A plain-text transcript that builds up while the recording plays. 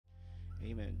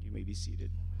Amen. You may be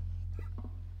seated.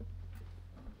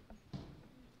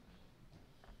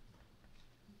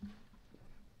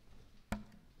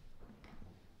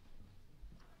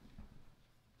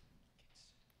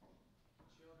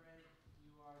 Children,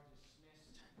 you are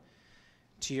dismissed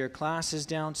to your classes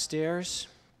downstairs.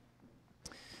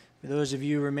 For those of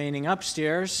you remaining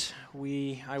upstairs,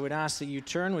 I would ask that you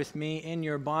turn with me in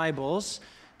your Bibles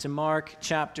to Mark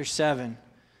chapter 7.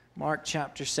 Mark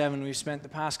chapter 7. We've spent the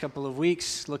past couple of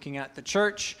weeks looking at the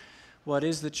church. What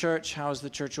is the church? How is the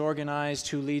church organized?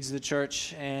 Who leads the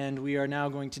church? And we are now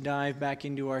going to dive back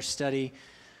into our study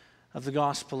of the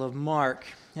Gospel of Mark.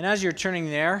 And as you're turning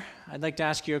there, I'd like to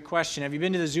ask you a question. Have you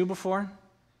been to the zoo before?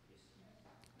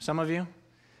 Some of you?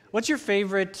 What's your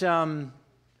favorite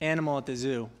animal at the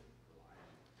zoo?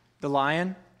 The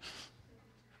lion?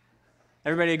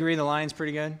 Everybody agree the lion's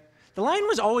pretty good? The lion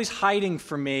was always hiding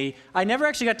from me. I never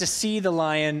actually got to see the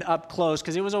lion up close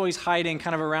because it was always hiding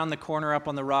kind of around the corner up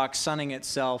on the rock, sunning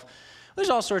itself. There's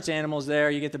all sorts of animals there.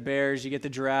 You get the bears, you get the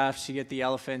giraffes, you get the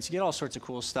elephants, you get all sorts of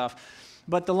cool stuff.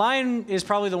 But the lion is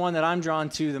probably the one that I'm drawn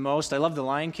to the most. I loved The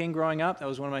Lion King growing up. That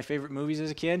was one of my favorite movies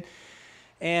as a kid.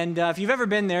 And if you've ever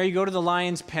been there, you go to the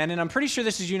lion's pen, and I'm pretty sure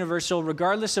this is universal,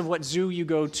 regardless of what zoo you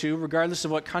go to, regardless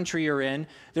of what country you're in,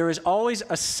 there is always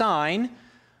a sign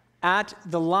at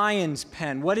the lion's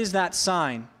pen. What is that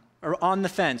sign? Or on the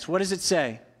fence, what does it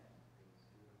say?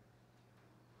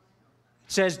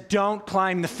 It says, "Don't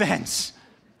climb the fence."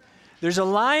 There's a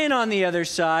lion on the other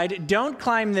side. Don't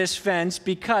climb this fence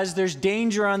because there's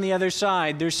danger on the other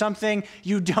side. There's something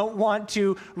you don't want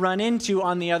to run into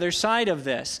on the other side of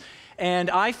this. And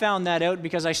I found that out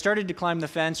because I started to climb the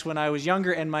fence when I was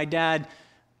younger, and my dad,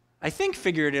 I think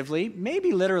figuratively,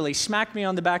 maybe literally, smacked me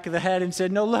on the back of the head and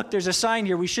said, "No, look, there's a sign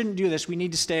here. We shouldn't do this. We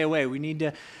need to stay away. We need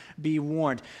to be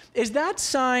warned." Is that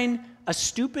sign a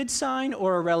stupid sign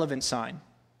or a relevant sign?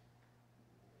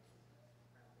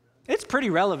 It's pretty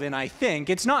relevant, I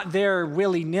think. It's not there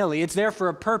willy-nilly. It's there for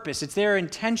a purpose. It's there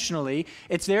intentionally.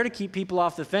 It's there to keep people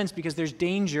off the fence because there's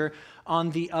danger on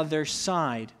the other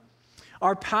side.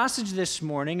 Our passage this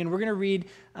morning, and we're going to read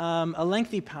a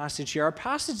lengthy passage here. Our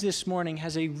passage this morning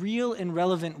has a real and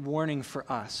relevant warning for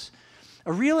us.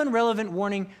 A real and relevant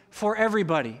warning for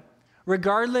everybody,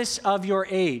 regardless of your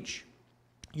age.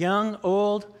 Young,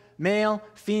 old, male,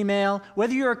 female,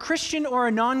 whether you're a Christian or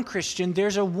a non-Christian,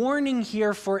 there's a warning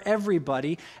here for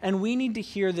everybody, and we need to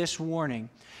hear this warning.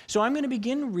 So I'm going to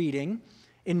begin reading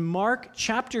in Mark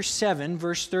chapter 7,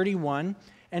 verse 31,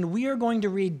 and we are going to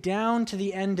read down to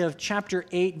the end of chapter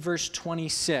 8, verse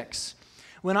 26.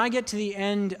 When I get to the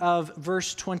end of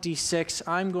verse 26,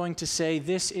 I'm going to say,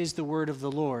 "This is the word of the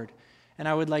Lord." And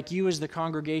I would like you as the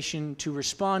congregation to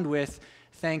respond with,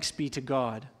 "Thanks be to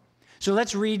God." So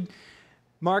let's read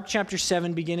Mark chapter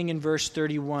 7, beginning in verse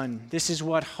 31. This is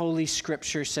what Holy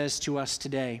Scripture says to us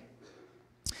today.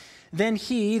 "Then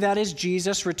he," that is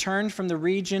Jesus, "returned from the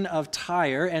region of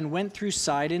Tyre and went through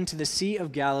Sidon to the Sea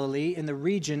of Galilee in the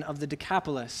region of the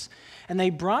Decapolis. And they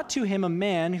brought to him a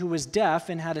man who was deaf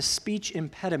and had a speech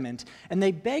impediment, and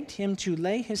they begged him to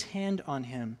lay his hand on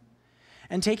him.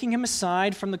 And taking him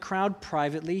aside from the crowd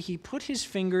privately, he put his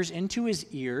fingers into his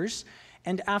ears,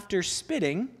 and after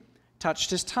spitting, touched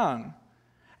his tongue.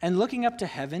 And looking up to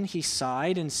heaven, he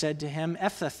sighed and said to him,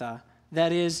 'Ephphatha,'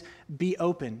 that is, 'be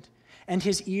opened.' And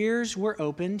his ears were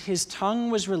opened, his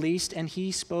tongue was released, and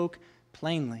he spoke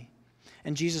plainly.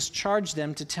 And Jesus charged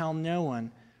them to tell no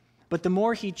one. But the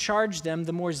more he charged them,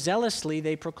 the more zealously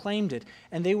they proclaimed it.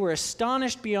 And they were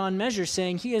astonished beyond measure,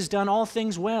 saying, 'He has done all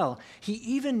things well. He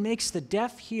even makes the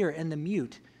deaf hear and the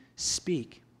mute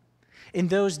speak.' In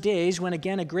those days, when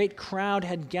again a great crowd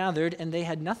had gathered and they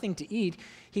had nothing to eat,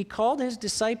 he called his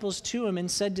disciples to him and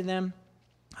said to them,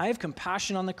 'I have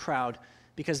compassion on the crowd,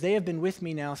 because they have been with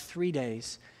me now 3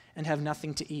 days and have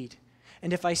nothing to eat.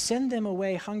 And if I send them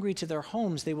away hungry to their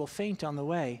homes, they will faint on the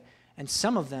way, and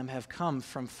some of them have come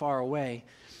from far away.'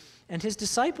 And his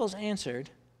disciples answered,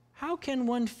 'How can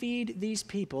one feed these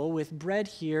people with bread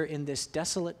here in this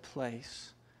desolate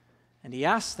place?' And he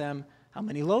asked them, 'How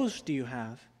many loaves do you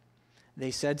have?'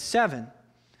 They said, 7.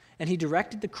 And he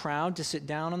directed the crowd to sit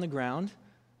down on the ground.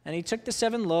 And he took the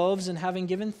 7 loaves, and having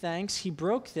given thanks, he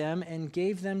broke them and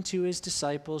gave them to his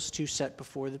disciples to set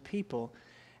before the people.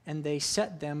 And they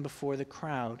set them before the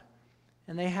crowd.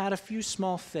 And they had a few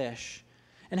small fish.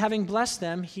 And having blessed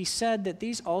them, he said that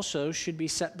these also should be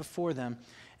set before them.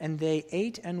 And they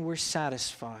ate and were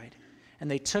satisfied.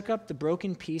 And they took up the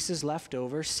broken pieces left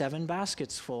over, 7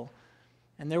 baskets full.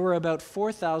 And there were about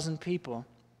 4,000 people.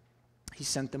 He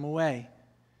sent them away.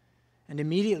 And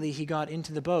immediately he got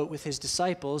into the boat with his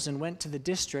disciples and went to the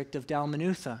district of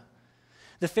Dalmanutha.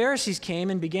 The Pharisees came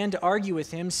and began to argue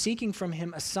with him, seeking from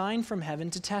him a sign from heaven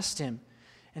to test him.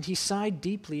 And he sighed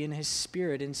deeply in his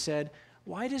spirit and said,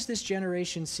 "Why does this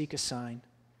generation seek a sign?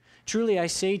 Truly I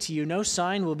say to you, no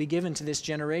sign will be given to this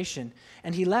generation."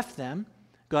 And he left them,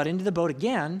 got into the boat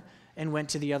again, and went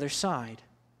to the other side.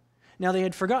 Now they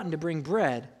had forgotten to bring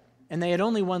bread, and they had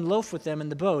only one loaf with them in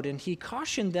the boat. And he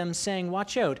cautioned them, saying,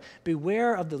 "Watch out,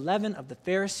 beware of the leaven of the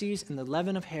Pharisees and the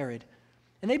leaven of Herod."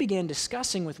 And they began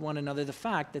discussing with one another the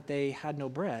fact that they had no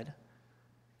bread.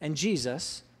 And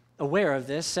Jesus, aware of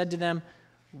this, said to them,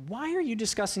 "Why are you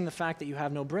discussing the fact that you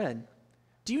have no bread?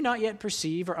 Do you not yet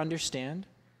perceive or understand?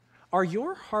 Are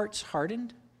your hearts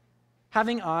hardened?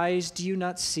 Having eyes, do you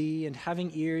not see? And having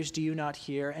ears, do you not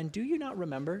hear? And do you not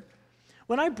remember?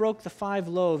 When I broke the 5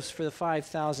 loaves for the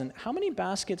 5,000, how many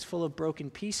baskets full of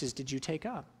broken pieces did you take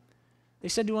up?" They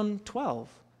said to him, 12.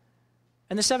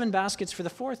 "And the 7 baskets for the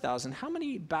 4,000, how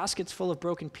many baskets full of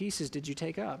broken pieces did you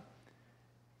take up?"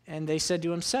 And they said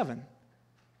to him, 7.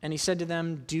 And he said to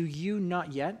them, "Do you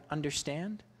not yet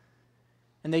understand?"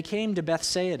 And they came to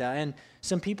Bethsaida, and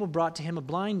some people brought to him a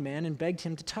blind man and begged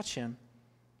him to touch him.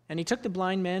 And he took the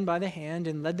blind man by the hand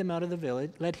and led him out of the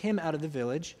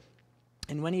village.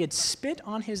 And when he had spit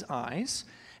on his eyes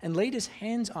and laid his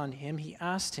hands on him, he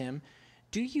asked him,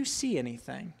 "Do you see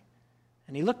anything?"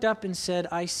 And he looked up and said,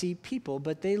 "I see people,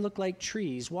 but they look like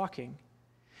trees walking."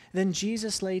 Then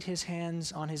Jesus laid his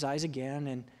hands on his eyes again,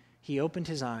 and he opened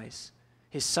his eyes.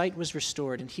 His sight was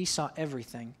restored, and he saw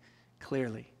everything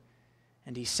clearly.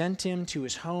 And he sent him to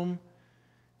his home,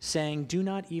 saying, "Do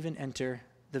not even enter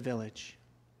the village."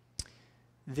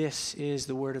 This is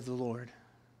the word of the Lord.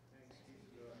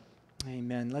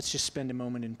 Amen. Let's just spend a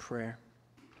moment in prayer.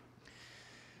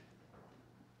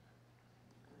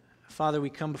 Father, we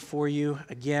come before you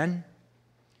again.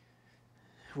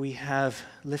 We have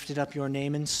lifted up your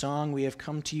name in song. We have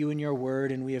come to you in your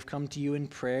word, and we have come to you in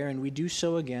prayer, and we do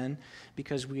so again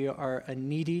because we are a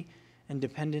needy and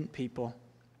dependent people.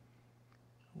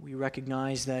 We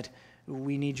recognize that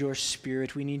we need your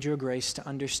Spirit, we need your grace to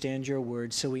understand your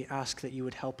word, so we ask that you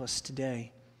would help us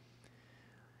today.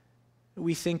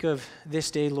 We think of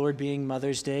this day, Lord, being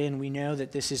Mother's Day, and we know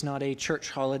that this is not a church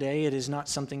holiday. It is not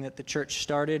something that the church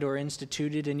started or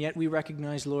instituted, and yet we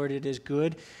recognize, Lord, it is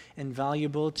good and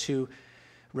valuable to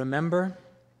remember,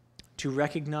 to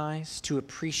recognize, to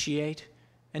appreciate,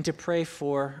 and to pray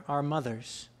for our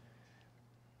mothers.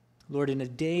 Lord, in a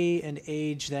day and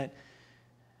age that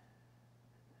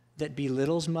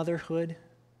belittles motherhood,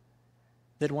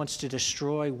 that wants to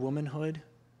destroy womanhood,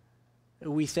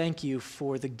 we thank you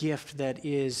for the gift that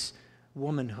is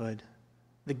womanhood,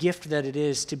 the gift that it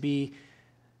is to be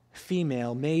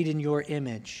female, made in your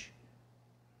image.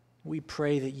 We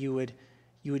pray that you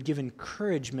would give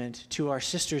encouragement to our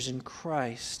sisters in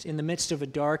Christ in the midst of a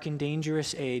dark and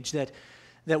dangerous age that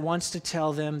wants to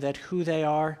tell them that who they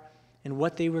are and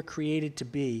what they were created to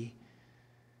be.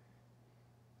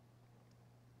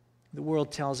 The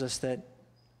world tells us that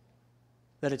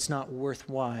it's not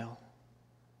worthwhile.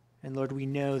 And Lord, we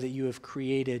know that you have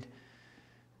created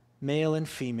male and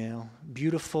female,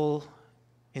 beautiful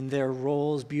in their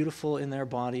roles, beautiful in their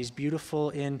bodies, beautiful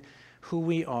in who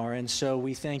we are. And so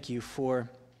we thank you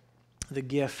for the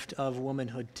gift of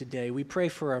womanhood today. We pray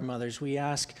for our mothers. We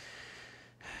ask,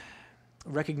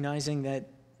 recognizing that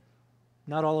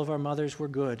not all of our mothers were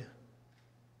good.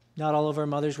 Not all of our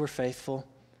mothers were faithful.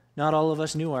 Not all of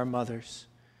us knew our mothers.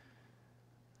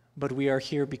 But we are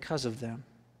here because of them.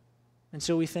 And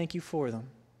so we thank you for them.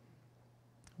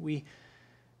 We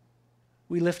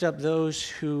lift up those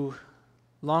who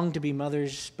long to be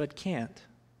mothers but can't.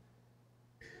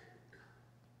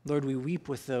 Lord, we weep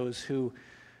with those who,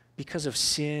 because of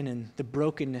sin and the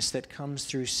brokenness that comes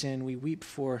through sin, we weep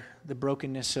for the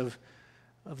brokenness of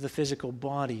the physical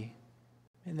body.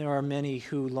 And there are many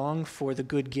who long for the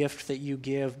good gift that you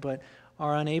give but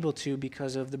are unable to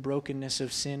because of the brokenness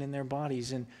of sin in their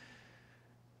bodies. And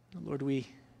Lord, we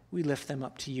lift them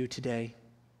up to you today.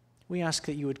 We ask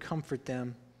that you would comfort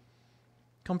them.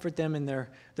 Comfort them in their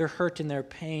hurt and their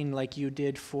pain like you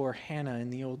did for Hannah in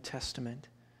the Old Testament.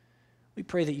 We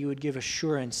pray that you would give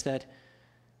assurance that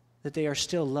they are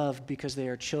still loved because they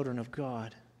are children of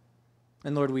God.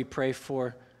 And Lord, we pray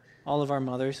for all of our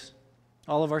mothers,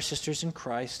 all of our sisters in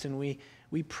Christ, and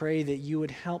we pray that you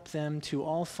would help them to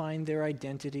all find their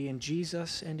identity in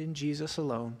Jesus and in Jesus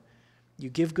alone. You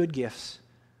give good gifts,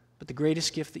 but the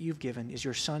greatest gift that you've given is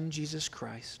your Son, Jesus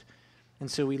Christ. And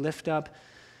so we lift up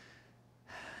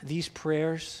these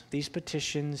prayers, these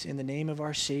petitions in the name of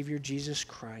our Savior, Jesus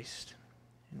Christ.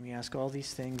 And we ask all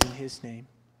these things in his name.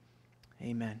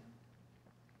 Amen.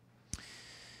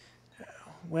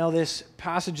 Well, this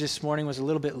passage this morning was a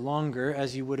little bit longer,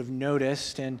 as you would have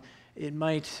noticed, and it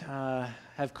might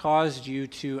have caused you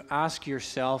to ask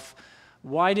yourself,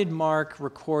 why did Mark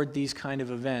record these kind of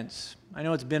events? I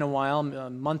know it's been a while, a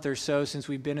month or so since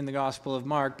we've been in the Gospel of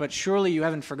Mark, but surely you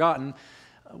haven't forgotten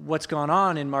what's gone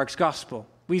on in Mark's Gospel.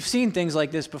 We've seen things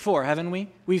like this before, haven't we?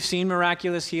 We've seen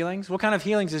miraculous healings. What kind of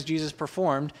healings has Jesus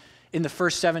performed in the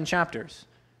first 7 chapters?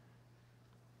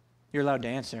 You're allowed to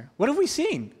answer. What have we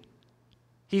seen?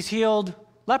 He's healed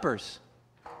lepers.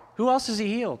 Who else has he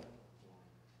healed?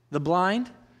 The blind?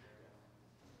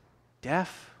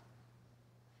 Deaf?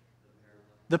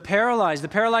 The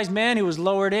paralyzed man who was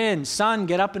lowered in. Son,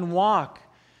 get up and walk.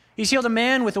 He's healed a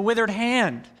man with a withered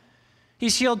hand.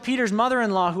 He's healed Peter's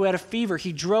mother-in-law who had a fever.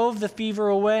 He drove the fever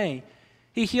away.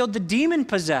 He healed the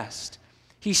demon-possessed.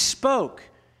 He spoke,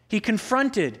 he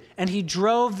confronted, and he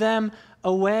drove them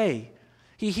away.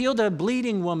 He healed a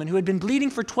bleeding woman who had been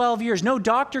bleeding for 12 years. No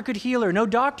doctor could heal her. No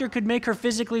doctor could make her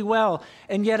physically well.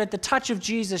 And yet at the touch of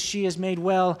Jesus, she is made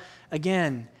well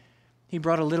again. He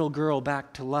brought a little girl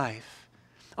back to life.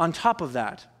 On top of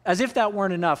that, as if that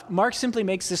weren't enough, Mark simply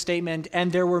makes the statement,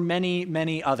 and there were many,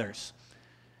 many others.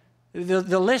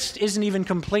 The list isn't even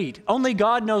complete. Only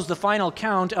God knows the final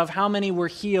count of how many were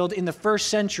healed in the first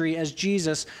century as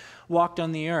Jesus walked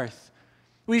on the earth.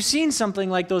 We've seen something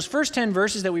like those first 10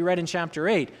 verses that we read in chapter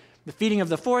 8, the feeding of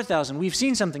the 4,000. We've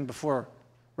seen something before,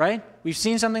 right? We've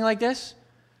seen something like this?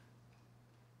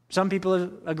 Some people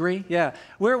agree? Yeah.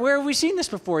 Where have we seen this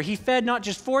before? He fed not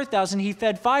just 4,000, he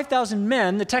fed 5,000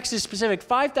 men. The text is specific,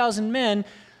 5,000 men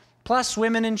plus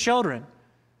women and children.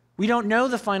 We don't know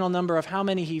the final number of how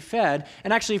many he fed.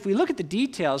 And actually, if we look at the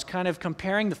details, kind of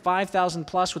comparing the 5,000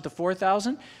 plus with the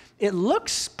 4,000, it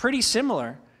looks pretty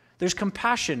similar. There's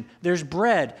compassion, there's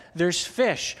bread, there's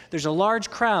fish, there's a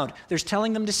large crowd, there's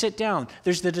telling them to sit down,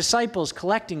 there's the disciples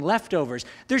collecting leftovers.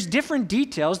 There's different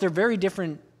details, they're very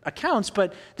different accounts,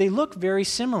 but they look very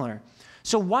similar.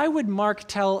 So why would Mark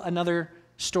tell another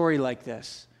story like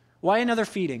this? Why another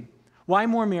feeding? Why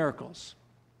more miracles?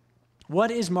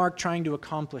 What is Mark trying to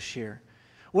accomplish here?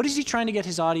 What is he trying to get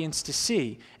his audience to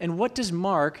see? And what does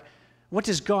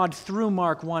God through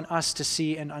Mark want us to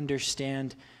see and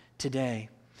understand today?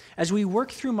 As we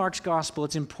work through Mark's gospel,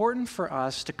 it's important for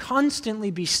us to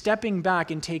constantly be stepping back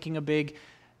and taking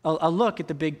a look at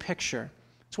the big picture.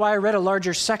 That's why I read a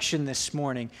larger section this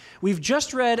morning. We've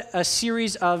just read a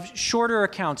series of shorter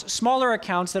accounts, smaller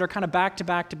accounts that are kind of back to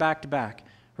back to back to back,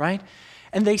 right?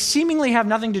 And they seemingly have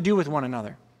nothing to do with one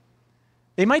another.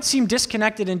 They might seem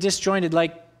disconnected and disjointed,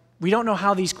 like we don't know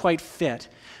how these quite fit.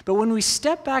 But when we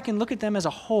step back and look at them as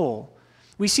a whole,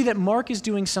 we see that Mark is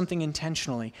doing something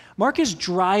intentionally. Mark is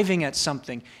driving at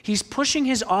something. He's pushing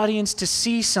his audience to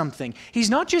see something. He's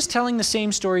not just telling the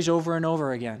same stories over and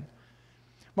over again.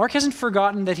 Mark hasn't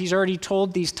forgotten that he's already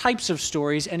told these types of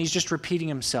stories and he's just repeating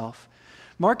himself.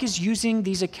 Mark is using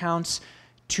these accounts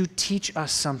to teach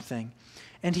us something.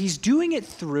 And he's doing it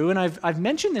through, and I've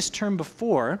mentioned this term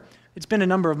before. It's been a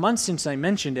number of months since I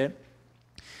mentioned it.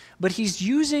 But he's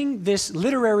using this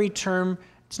literary term,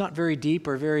 it's not very deep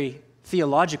or very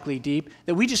theologically deep,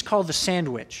 that we just call the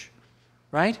sandwich,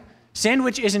 right?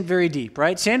 Sandwich isn't very deep,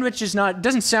 right? Sandwich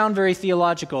doesn't sound very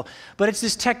theological, but it's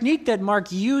this technique that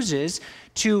Mark uses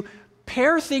to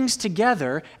pair things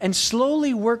together and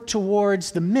slowly work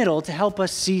towards the middle to help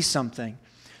us see something.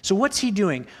 So what's he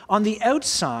doing? On the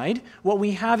outside, what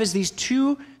we have is these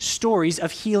 2 stories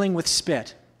of healing with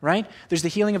spit, right? There's the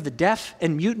healing of the deaf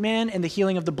and mute man and the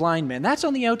healing of the blind man. That's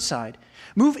on the outside.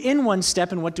 Move in one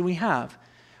step, and what do we have?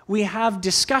 We have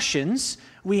discussions.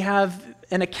 We have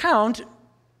an account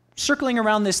circling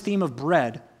around this theme of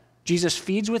bread. Jesus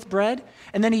feeds with bread,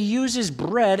 and then he uses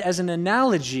bread as an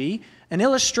analogy, an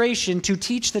illustration to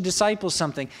teach the disciples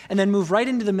something, and then move right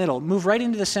into the middle, move right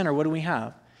into the center. What do we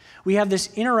have? We have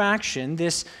this interaction,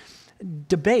 this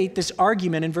debate, this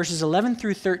argument in verses 11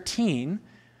 through 13,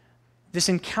 this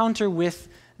encounter with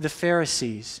the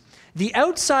Pharisees. The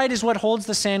outside is what holds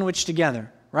the sandwich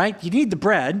together, right? You need the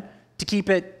bread to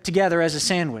keep it together as a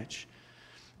sandwich.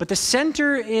 But the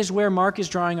center is where Mark is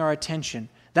drawing our attention.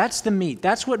 That's the meat.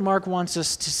 That's what Mark wants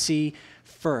us to see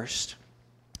first.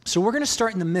 So we're going to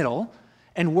start in the middle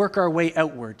and work our way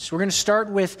outwards. We're going to start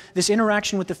with this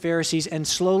interaction with the Pharisees and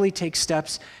slowly take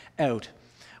steps out.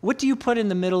 What do you put in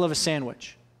the middle of a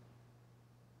sandwich?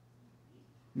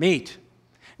 Meat.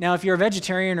 Now, if you're a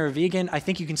vegetarian or a vegan, I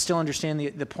think you can still understand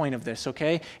the point of this,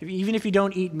 okay? Even if you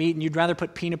don't eat meat and you'd rather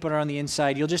put peanut butter on the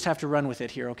inside, you'll just have to run with it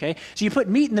here, okay? So you put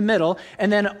meat in the middle,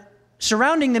 and then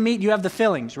surrounding the meat, you have the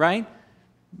fillings, right?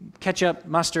 ketchup,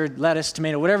 mustard, lettuce,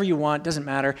 tomato, whatever you want, doesn't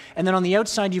matter. And then on the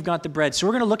outside, you've got the bread. So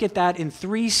we're going to look at that in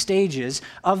 3 stages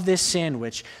of this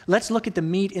sandwich. Let's look at the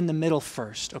meat in the middle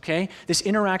first, okay? This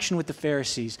interaction with the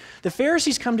Pharisees. The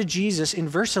Pharisees come to Jesus in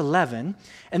verse 11,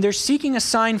 and they're seeking a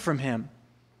sign from him.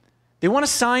 They want a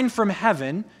sign from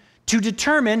heaven to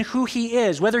determine who he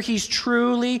is, whether he's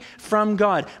truly from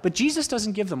God. But Jesus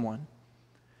doesn't give them one.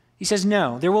 He says,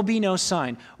 no, there will be no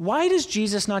sign. Why does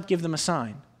Jesus not give them a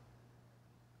sign?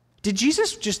 Did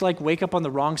Jesus just wake up on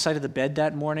the wrong side of the bed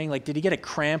that morning? Did he get a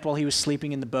cramp while he was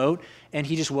sleeping in the boat and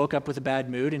he just woke up with a bad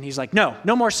mood and he's like, no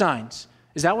more signs?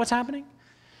 Is that what's happening?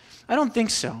 I don't think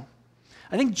so.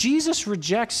 I think Jesus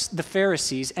rejects the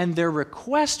Pharisees and their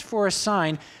request for a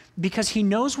sign because he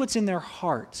knows what's in their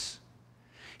hearts.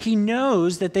 He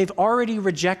knows that they've already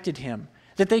rejected him,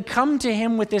 that they come to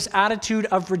him with this attitude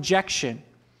of rejection.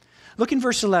 Look in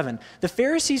verse 11. The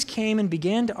Pharisees came and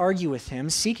began to argue with him,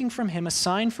 seeking from him a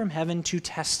sign from heaven to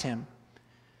test him.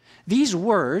 These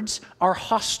words are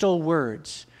hostile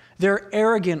words. They're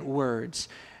arrogant words.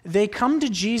 They come to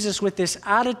Jesus with this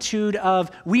attitude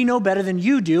of, we know better than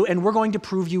you do, and we're going to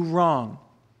prove you wrong.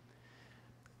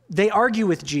 They argue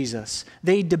with Jesus.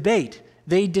 They debate.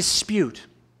 They dispute.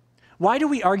 Why do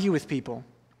we argue with people?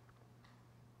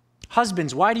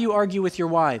 Husbands, why do you argue with your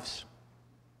wives?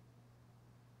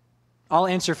 I'll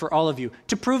answer for all of you.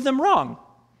 To prove them wrong.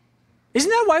 Isn't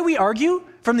that why we argue?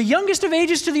 From the youngest of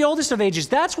ages to the oldest of ages.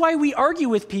 That's why we argue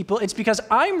with people. It's because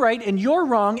I'm right and you're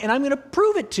wrong, and I'm going to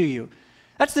prove it to you.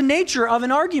 That's the nature of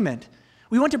an argument.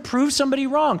 We want to prove somebody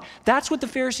wrong. That's what the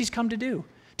Pharisees come to do,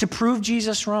 to prove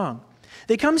Jesus wrong.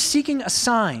 They come seeking a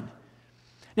sign.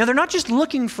 Now, they're not just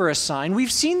looking for a sign.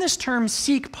 We've seen this term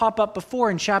seek pop up before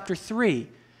in chapter 3.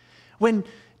 When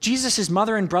Jesus'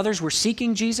 mother and brothers were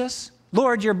seeking Jesus,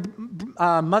 Lord, your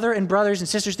mother and brothers and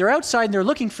sisters, they're outside and they're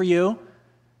looking for you.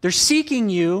 They're seeking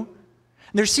you.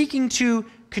 And they're seeking to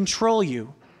control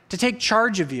you, to take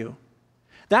charge of you.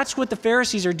 That's what the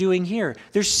Pharisees are doing here.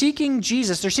 They're seeking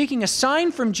Jesus. They're seeking a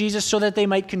sign from Jesus so that they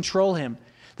might control him.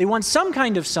 They want some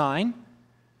kind of sign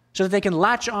so that they can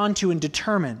latch onto and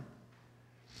determine.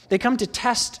 They come to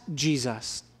test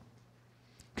Jesus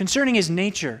concerning his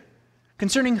nature,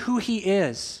 concerning who he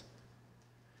is.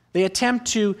 They attempt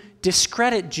to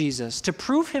discredit Jesus, to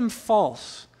prove him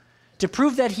false, to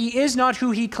prove that he is not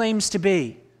who he claims to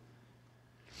be.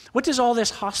 What does all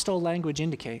this hostile language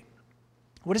indicate?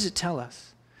 What does it tell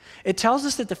us? It tells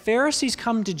us that the Pharisees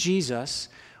come to Jesus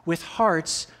with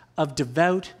hearts of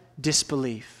devout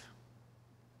disbelief.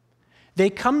 They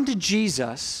come to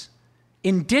Jesus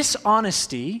in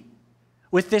dishonesty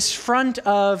with this front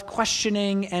of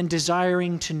questioning and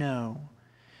desiring to know.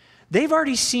 They've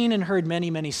already seen and heard many,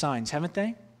 many signs, haven't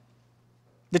they?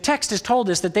 The text has told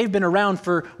us that they've been around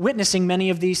for witnessing many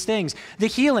of these things. The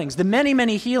healings, the many,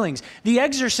 many healings, the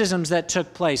exorcisms that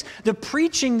took place, the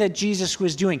preaching that Jesus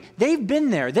was doing. They've been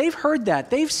there. They've heard that.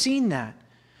 They've seen that.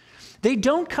 They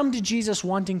don't come to Jesus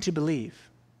wanting to believe.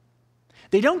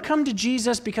 They don't come to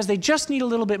Jesus because they just need a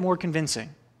little bit more convincing.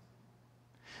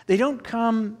 They don't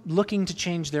come looking to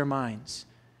change their minds,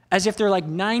 as if they're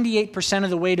 98% of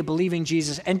the way to believing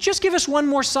Jesus, and just give us one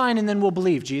more sign and then we'll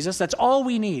believe, Jesus. That's all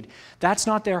we need. That's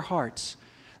not their hearts.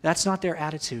 That's not their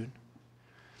attitude.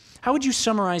 How would you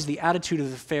summarize the attitude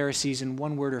of the Pharisees in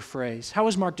one word or phrase? How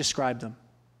has Mark described them?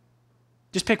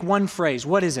 Just pick one phrase.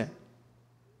 What is it?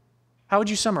 How would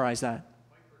you summarize that?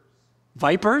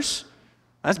 Vipers?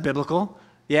 That's biblical.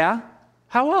 Yeah?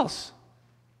 How else?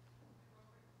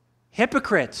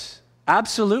 Hypocrites.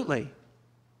 Absolutely.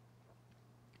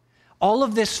 All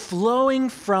of this flowing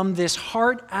from this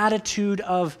heart attitude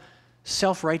of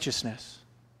self-righteousness,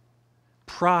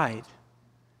 pride,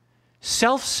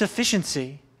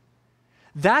 self-sufficiency.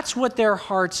 That's what their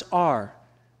hearts are.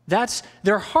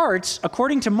 Their hearts,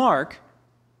 according to Mark,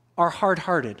 are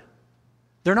hard-hearted.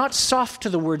 They're not soft to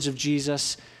the words of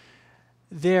Jesus.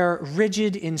 They're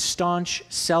rigid in staunch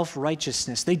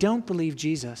self-righteousness. They don't believe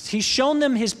Jesus. He's shown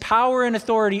them his power and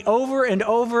authority over and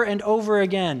over and over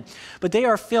again. But they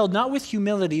are filled not with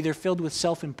humility, they're filled with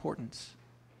self-importance.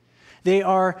 They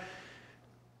are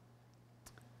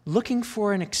looking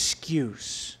for an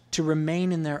excuse to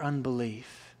remain in their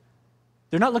unbelief.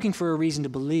 They're not looking for a reason to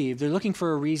believe. They're looking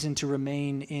for a reason to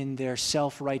remain in their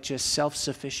self-righteous,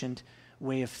 self-sufficient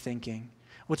way of thinking.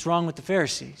 What's wrong with the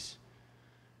Pharisees?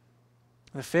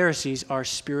 The Pharisees are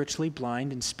spiritually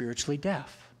blind and spiritually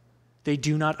deaf. They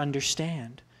do not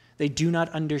understand. They do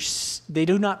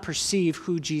not perceive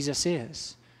who Jesus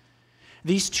is.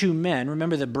 These two men,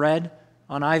 remember the bread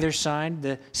on either side,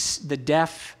 the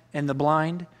deaf and the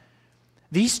blind?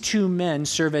 These two men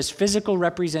serve as physical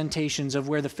representations of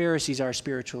where the Pharisees are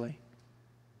spiritually.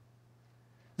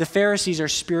 The Pharisees are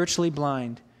spiritually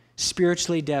blind,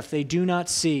 spiritually deaf. They do not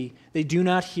see. They do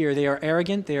not hear. They are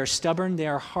arrogant. They are stubborn. They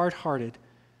are hard-hearted.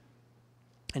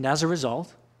 And as a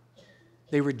result,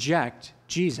 they reject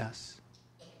Jesus.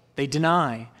 They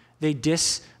deny. They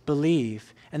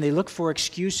disbelieve. And they look for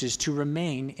excuses to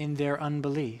remain in their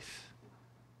unbelief.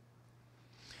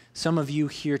 Some of you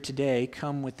here today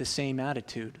come with the same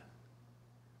attitude.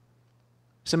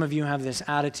 Some of you have this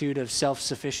attitude of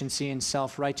self-sufficiency and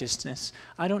self-righteousness.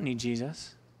 I don't need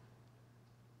Jesus.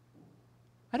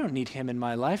 I don't need him in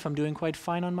my life. I'm doing quite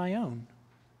fine on my own.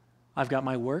 I've got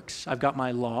my works. I've got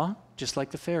my law, just like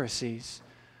the Pharisees.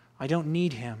 I don't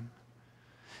need him.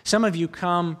 Some of you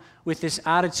come with this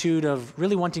attitude of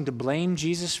really wanting to blame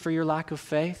Jesus for your lack of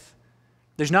faith.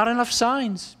 There's not enough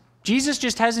signs. Jesus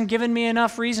just hasn't given me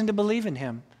enough reason to believe in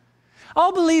him.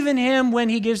 I'll believe in him when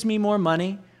he gives me more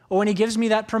money, or when he gives me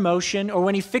that promotion, or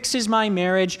when he fixes my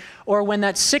marriage, or when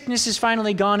that sickness is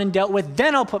finally gone and dealt with,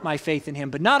 then I'll put my faith in him,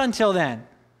 but not until then.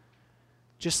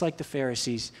 Just like the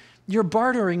Pharisees, you're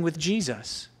bartering with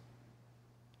Jesus.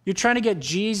 You're trying to get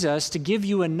Jesus to give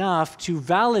you enough to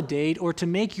validate or to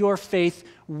make your faith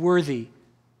worthy.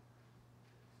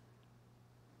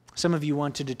 Some of you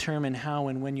want to determine how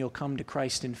and when you'll come to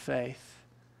Christ in faith.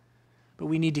 But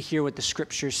we need to hear what the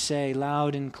Scriptures say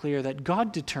loud and clear, that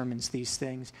God determines these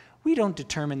things. We don't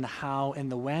determine the how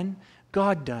and the when.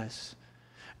 God does.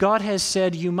 God has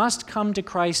said, you must come to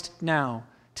Christ now,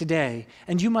 today,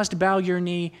 and you must bow your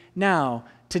knee now,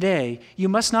 today. You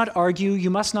must not argue, you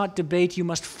must not debate, you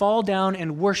must fall down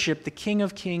and worship the King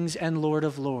of Kings and Lord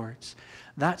of Lords.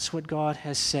 That's what God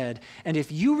has said. And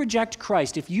if you reject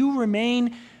Christ, if you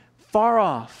remain far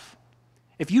off,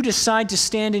 if you decide to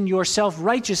stand in your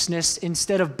self-righteousness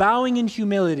instead of bowing in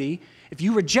humility, if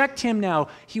you reject him now,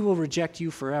 he will reject you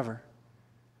forever.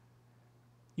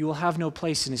 You will have no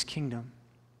place in his kingdom.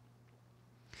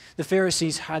 The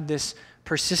Pharisees had this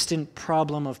persistent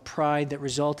problem of pride that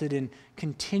resulted in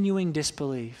continuing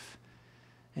disbelief.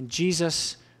 And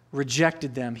Jesus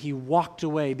rejected them. He walked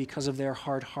away because of their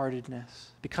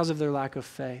hard-heartedness, because of their lack of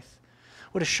faith.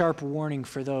 What a sharp warning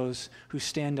for those who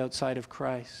stand outside of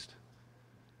Christ.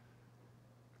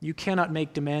 You cannot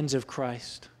make demands of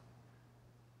Christ.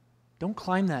 Don't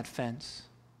climb that fence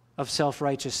of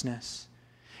self-righteousness.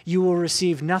 You will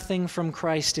receive nothing from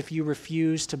Christ if you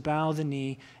refuse to bow the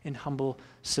knee in humble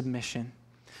submission.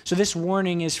 So this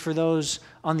warning is for those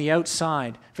on the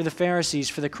outside, for the Pharisees,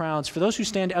 for the crowds, for those who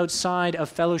stand outside of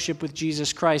fellowship with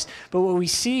Jesus Christ. But what we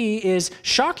see is,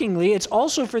 shockingly, it's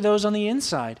also for those on the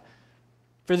inside,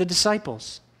 for the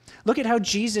disciples. Look at how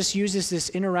Jesus uses this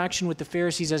interaction with the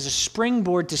Pharisees as a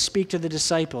springboard to speak to the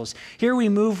disciples. Here we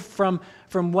move from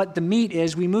what the meat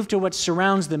is, we move to what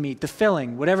surrounds the meat, the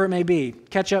filling, whatever it may be.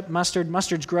 Ketchup, mustard,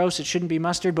 mustard's gross, it shouldn't be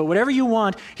mustard, but whatever you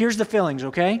want, here's the fillings,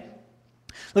 okay?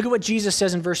 Look at what Jesus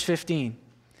says in verse 15.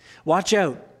 Watch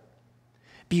out.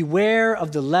 Beware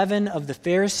of the leaven of the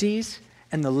Pharisees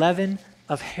and the leaven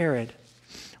of Herod.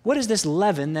 What is this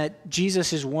leaven that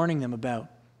Jesus is warning them about?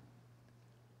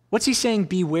 What's he saying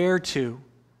beware to?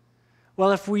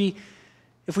 Well, if we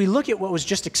look at what was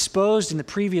just exposed in the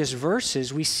previous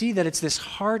verses, we see that it's this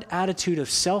hard attitude of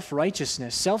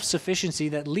self-righteousness, self-sufficiency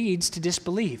that leads to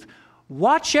disbelief.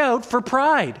 Watch out for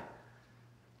pride.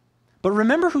 But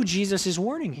remember who Jesus is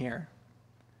warning here.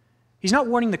 He's not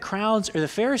warning the crowds or the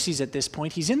Pharisees at this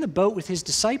point. He's in the boat with his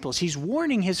disciples. He's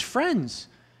warning his friends,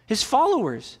 his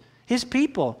followers, his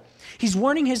people. He's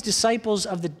warning his disciples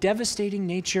of the devastating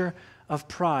nature of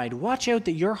pride. Watch out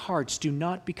that your hearts do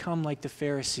not become like the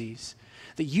Pharisees,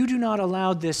 that you do not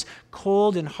allow this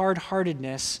cold and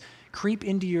hard-heartedness creep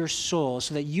into your soul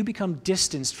so that you become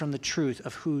distanced from the truth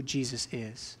of who Jesus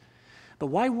is. But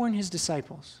why warn his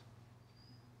disciples?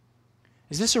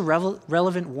 Is this a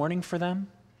relevant warning for them?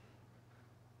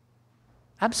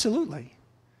 Absolutely.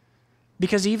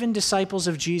 Because even disciples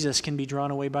of Jesus can be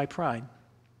drawn away by pride.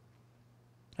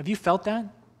 Have you felt that?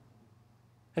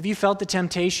 Have you felt the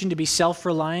temptation to be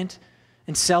self-reliant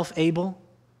and self-able?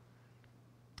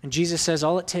 And Jesus says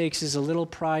all it takes is a little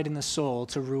pride in the soul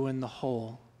to ruin the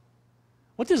whole.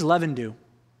 What does leaven do?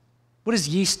 What does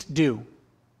yeast do?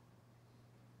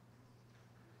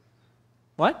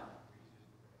 What?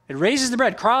 It raises the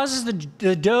bread, causes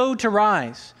the dough to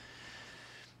rise.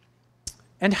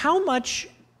 And how much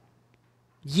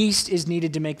yeast is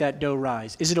needed to make that dough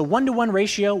rise? Is it a 1-to-1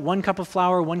 ratio, 1 cup of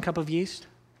flour, 1 cup of yeast?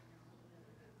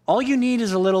 All you need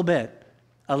is a little bit.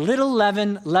 A little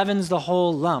leaven leavens the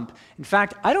whole lump. In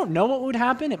fact, I don't know what would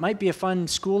happen. It might be a fun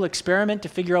school experiment to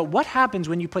figure out what happens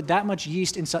when you put that much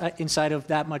yeast inside of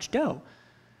that much dough.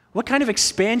 What kind of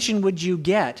expansion would you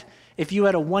get if you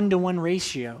had a 1-to-1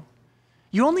 ratio?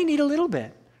 You only need a little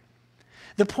bit,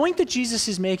 The point that Jesus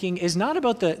is making is not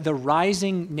about the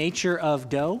rising nature of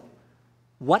dough,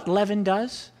 what leaven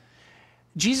does.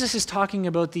 Jesus is talking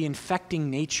about the infecting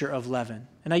nature of leaven.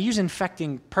 And I use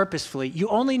infecting purposefully. You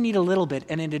only need a little bit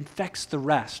and it infects the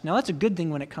rest. Now that's a good thing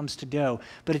when it comes to dough,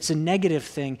 but it's a negative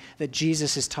thing that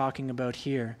Jesus is talking about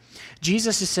here.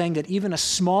 Jesus is saying that even a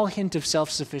small hint of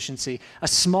self-sufficiency, a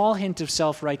small hint of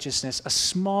self-righteousness, a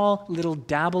small little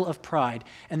dabble of pride,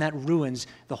 and that ruins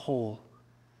the whole.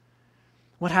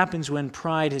 What happens when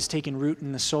pride has taken root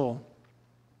in the soul?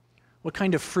 What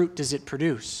kind of fruit does it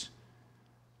produce?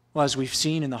 Well, as we've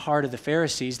seen in the heart of the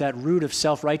Pharisees, that root of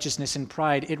self-righteousness and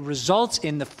pride, it results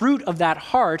in the fruit of that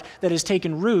heart that has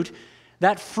taken root.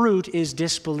 That fruit is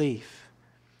disbelief,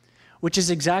 which is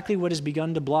exactly what has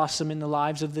begun to blossom in the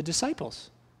lives of the disciples.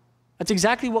 That's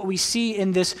exactly what we see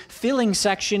in this filling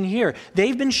section here.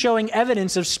 They've been showing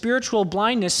evidence of spiritual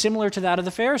blindness similar to that of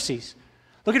the Pharisees.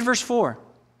 Look at verse 4.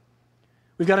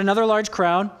 We've got another large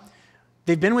crowd.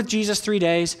 They've been with Jesus 3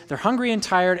 days. They're hungry and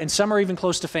tired, and some are even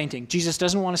close to fainting. Jesus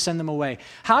doesn't want to send them away.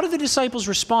 How do the disciples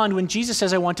respond when Jesus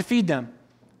says, I want to feed them?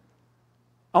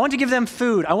 I want to give them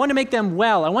food. I want to make them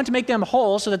well. I want to make them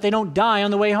whole so that they don't die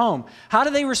on the way home. How do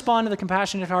they respond to the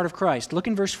compassionate heart of Christ? Look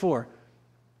in verse 4.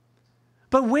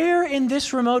 But where in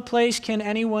this remote place can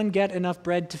anyone get enough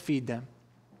bread to feed them?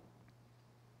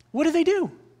 What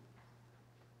do?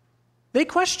 They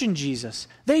question Jesus.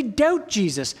 They doubt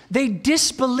Jesus. They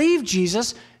disbelieve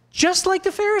Jesus, just like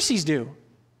the Pharisees do.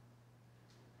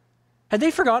 Had they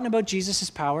forgotten about Jesus'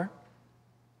 power?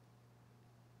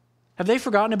 Have they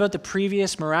forgotten about the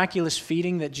previous miraculous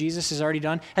feeding that Jesus has already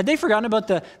done? Had they forgotten about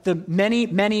the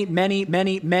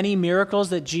many miracles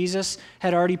that Jesus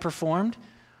had already performed?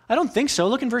 I don't think so.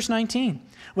 Look in verse 19.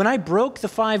 When I broke the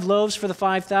 5 loaves for the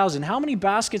 5,000, how many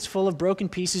baskets full of broken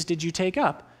pieces did you take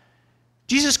up?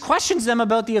 Jesus questions them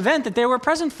about the event that they were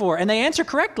present for, and they answer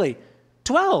correctly.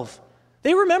 12.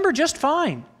 They remember just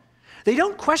fine. They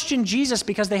don't question Jesus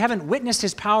because they haven't witnessed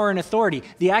his power and authority,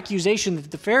 the accusation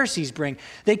that the Pharisees bring.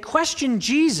 They question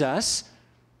Jesus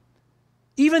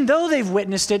even though they've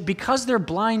witnessed it because they're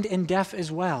blind and deaf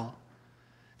as well.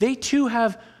 They too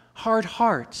have hard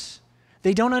hearts.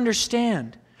 They don't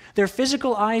understand. Their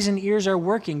physical eyes and ears are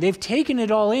working. They've taken it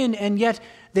all in, and yet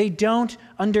they don't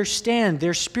understand.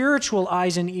 Their spiritual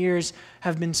eyes and ears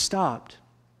have been stopped.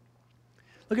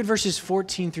 Look at verses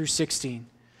 14 through 16.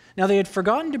 Now they had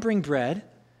forgotten to bring bread,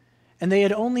 and they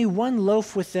had only 1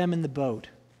 loaf with them in the boat.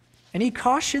 And he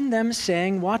cautioned them,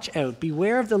 saying, watch out,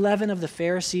 beware of the leaven of the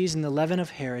Pharisees and the leaven of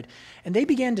Herod. And they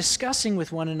began discussing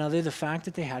with one another the fact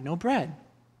that they had no bread.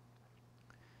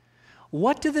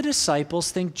 What do the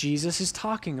disciples think Jesus is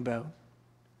talking about?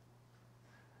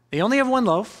 They only have 1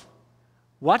 loaf.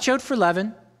 Watch out for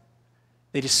leaven.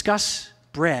 They discuss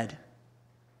bread.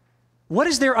 What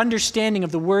is their understanding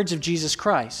of the words of Jesus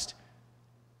Christ?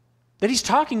 That he's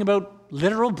talking about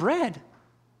literal bread,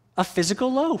 a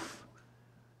physical loaf.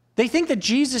 They think that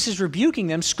Jesus is rebuking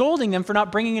them, scolding them for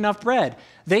not bringing enough bread.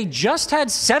 They just had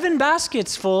 7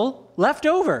 baskets full left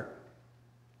over.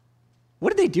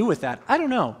 What did they do with that? I don't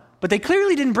know. But they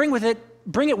clearly didn't bring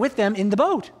it with them in the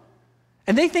boat.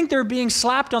 And they think they're being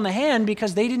slapped on the hand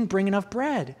because they didn't bring enough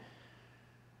bread.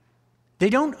 They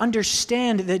don't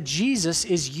understand that Jesus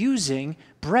is using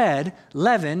bread,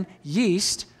 leaven,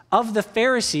 yeast of the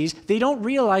Pharisees. They don't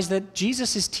realize that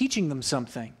Jesus is teaching them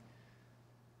something.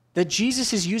 That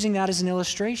Jesus is using that as an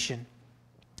illustration.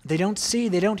 They don't see,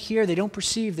 they don't hear, they don't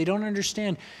perceive, they don't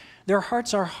understand. Their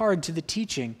hearts are hard to the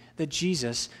teaching that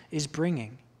Jesus is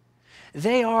bringing.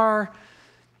 They are,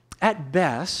 at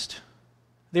best,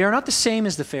 they are not the same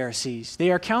as the Pharisees.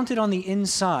 They are counted on the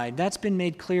inside. That's been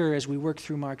made clearer as we work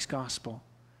through Mark's gospel.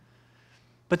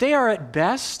 But they are, at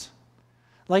best,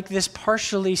 like this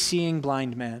partially seeing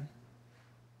blind man.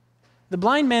 The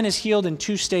blind man is healed in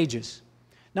 2 stages.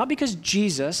 Not because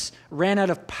Jesus ran out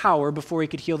of power before he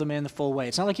could heal the man the full way.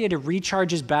 It's not like he had to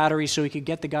recharge his battery so he could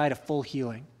get the guy to full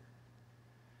healing.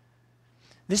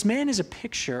 This man is a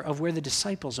picture of where the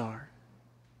disciples are.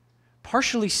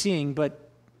 Partially seeing, but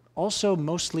also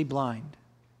mostly blind.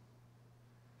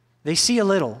 They see a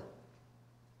little,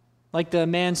 like the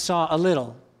man saw a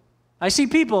little. I see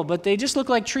people, but they just look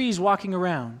like trees walking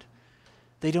around.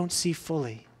 They don't see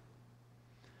fully.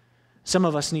 Some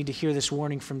of us need to hear this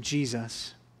warning from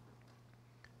Jesus.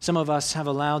 Some of us have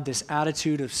allowed this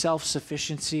attitude of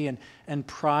self-sufficiency and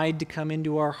pride to come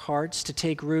into our hearts, to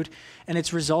take root, and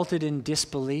it's resulted in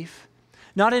disbelief.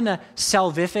 Not in a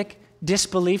salvific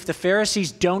disbelief. The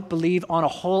Pharisees don't believe on a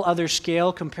whole other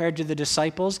scale compared to the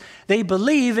disciples. They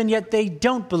believe, and yet they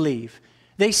don't believe.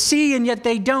 They see and yet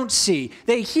they don't see.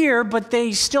 They hear, but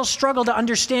they still struggle to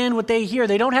understand what they hear.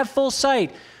 They don't have full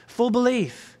sight, full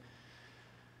belief.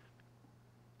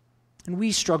 And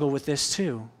we struggle with this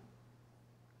too.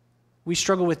 We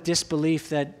struggle with disbelief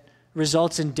that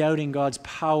results in doubting God's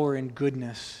power and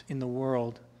goodness in the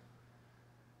world.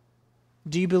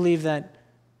 Do you believe that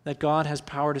God has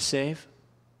power to save?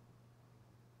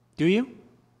 Do you?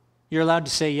 You're allowed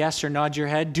to say yes or nod your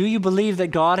head. Do you believe that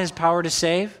God has power to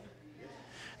save?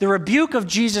 The rebuke of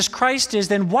Jesus Christ is,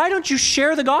 then why don't you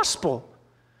share the gospel?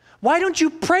 Why don't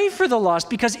you pray for the lost?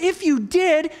 Because if you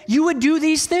did, you would do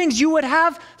these things. You would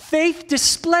have faith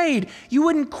displayed. You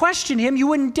wouldn't question him. You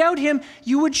wouldn't doubt him.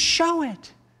 You would show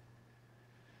it.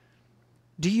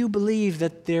 Do you believe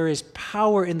that there is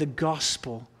power in the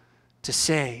gospel to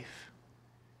save?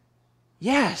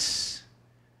 Yes.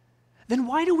 Then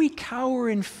why do we cower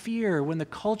in fear when the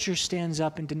culture stands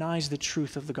up and denies the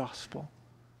truth of the gospel?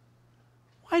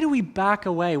 Why do we back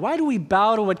away? Why do we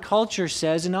bow to what culture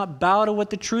says and not bow to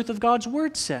what the truth of God's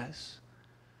word says?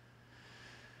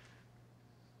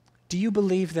 Do you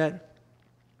believe that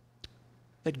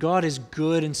God is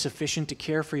good and sufficient to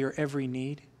care for your every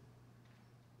need?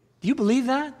 Do you believe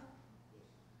that?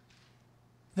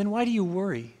 Then why do you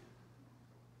worry?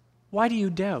 Why do you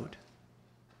doubt?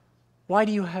 Why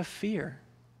do you have fear?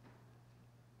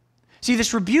 See,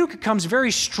 this rebuke comes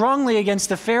very strongly against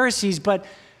the Pharisees, but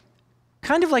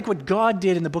kind of like what God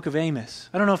did in the book of Amos.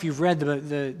 I don't know if you've read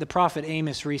the prophet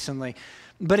Amos recently,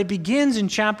 but it begins in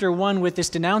chapter 1 with this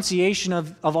denunciation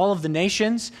of all of the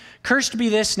nations. Cursed be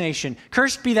this nation.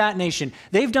 Cursed be that nation.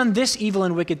 They've done this evil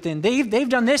and wicked thing. They've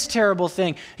done this terrible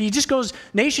thing. He just goes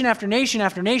nation after nation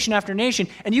after nation after nation,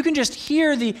 and you can just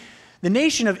hear the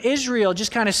nation of Israel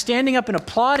just kind of standing up and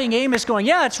applauding Amos, going,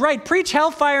 yeah, that's right, preach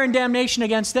hellfire and damnation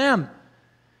against them.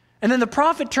 And then the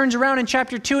prophet turns around in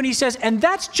chapter 2 and he says, and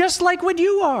that's just like what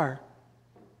you are.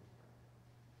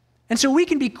 And so we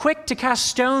can be quick to cast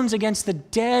stones against the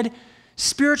dead,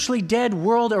 spiritually dead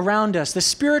world around us, the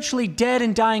spiritually dead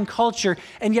and dying culture,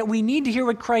 and yet we need to hear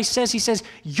what Christ says. He says,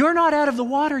 you're not out of the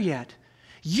water yet.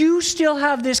 You still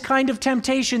have this kind of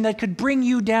temptation that could bring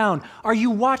you down. Are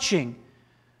you watching?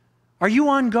 Are you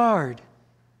on guard?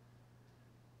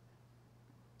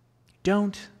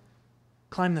 Don't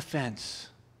climb the fence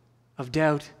of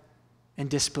doubt and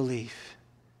disbelief.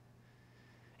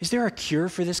 Is there a cure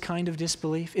for this kind of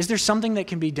disbelief? Is there something that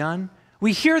can be done?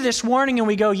 We hear this warning and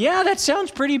we go, yeah, that sounds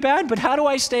pretty bad, but how do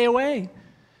I stay away?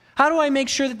 How do I make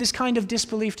sure that this kind of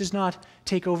disbelief does not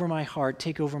take over my heart,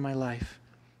 take over my life?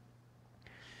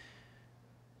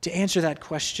 To answer that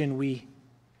question, we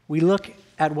look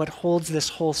at what holds this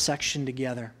whole section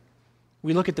together.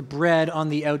 We look at the bread on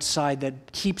the outside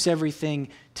that keeps everything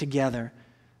together,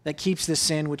 that keeps the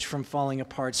sandwich from falling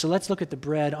apart. So let's look at the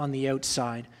bread on the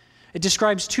outside. It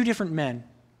describes two different men.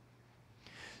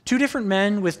 Two different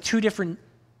men with two different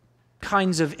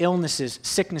kinds of illnesses,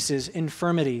 sicknesses,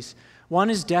 infirmities.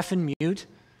 One is deaf and mute,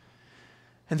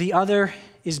 and the other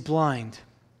is blind.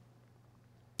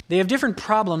 They have different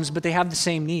problems, but they have the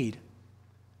same need.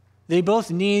 They both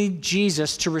need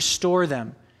Jesus to restore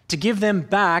them, to give them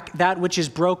back that which is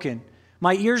broken.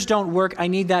 My ears don't work, I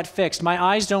need that fixed. My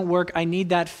eyes don't work, I need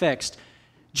that fixed.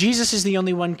 Jesus is the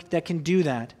only one that can do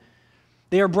that.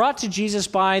 They are brought to Jesus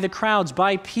by the crowds,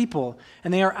 by people,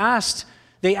 and they ask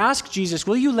Jesus,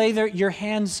 will you lay your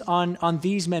hands on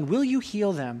these men? Will you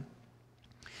heal them?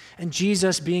 And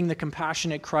Jesus, being the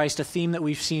compassionate Christ, a theme that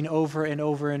we've seen over and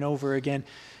over and over again,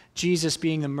 Jesus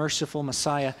being the merciful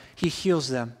Messiah, he heals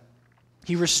them.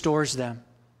 He restores them.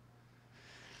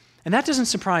 And that doesn't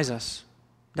surprise us,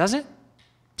 does it?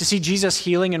 To see Jesus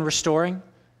healing and restoring?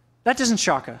 That doesn't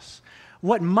shock us.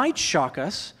 What might shock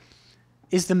us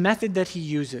is the method that he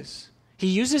uses. He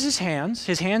uses his hands.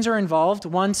 His hands are involved,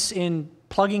 once in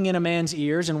plugging in a man's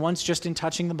ears and once just in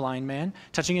touching the blind man,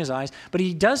 touching his eyes. But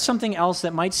he does something else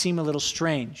that might seem a little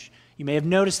strange. You may have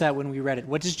noticed that when we read it.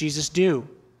 What does Jesus do?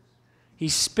 He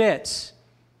spits.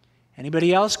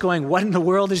 Anybody else going, what in the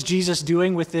world is Jesus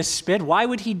doing with this spit? Why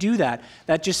would he do that?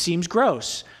 That just seems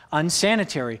gross,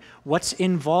 unsanitary. What's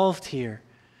involved here?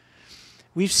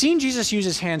 We've seen Jesus use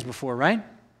his hands before, right?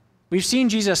 We've seen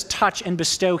Jesus touch and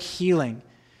bestow healing.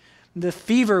 The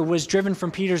fever was driven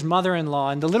from Peter's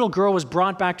mother-in-law, and the little girl was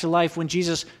brought back to life when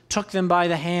Jesus took them by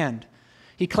the hand.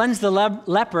 He cleansed the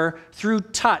leper through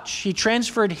touch. He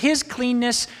transferred his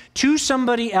cleanness to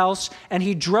somebody else, and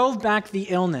he drove back the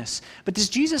illness. But does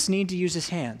Jesus need to use his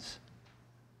hands?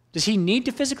 Does he need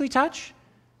to physically touch?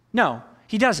 No,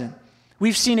 he doesn't.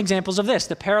 We've seen examples of this.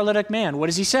 The paralytic man, what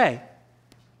does he say?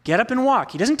 Get up and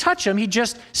walk. He doesn't touch him, he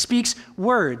just speaks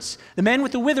words. The man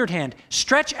with the withered hand,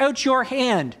 stretch out your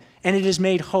hand. and it is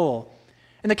made whole.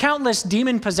 And the countless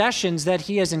demon possessions that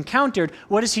he has encountered,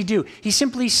 what does he do? He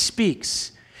simply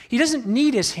speaks. He doesn't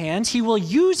need his hands. He will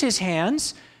use his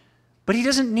hands, but he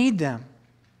doesn't need them.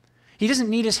 He doesn't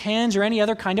need his hands or any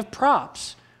other kind of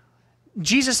props.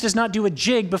 Jesus does not do a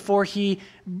jig before he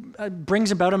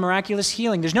brings about a miraculous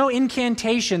healing. There's no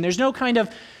incantation. There's no kind of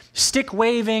stick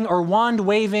waving or wand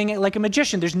waving like a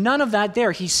magician. There's none of that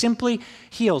there. He simply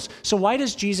heals. So why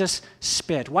does Jesus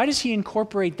spit? Why does he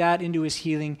incorporate that into his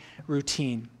healing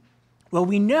routine? Well,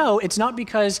 we know it's not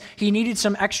because he needed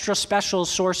some extra special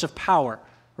source of power,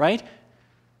 right?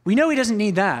 We know he doesn't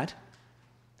need that.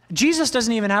 Jesus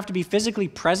doesn't even have to be physically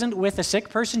present with a sick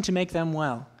person to make them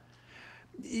well.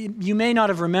 You may not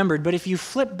have remembered, but if you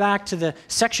flip back to the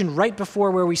section right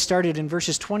before where we started in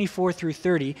verses 24 through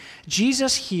 30,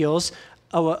 Jesus heals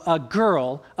a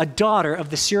girl, a daughter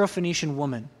of the Syrophoenician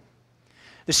woman.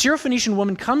 The Syrophoenician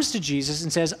woman comes to Jesus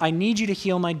and says, I need you to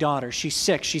heal my daughter. She's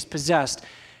sick, she's possessed,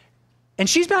 and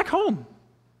she's back home.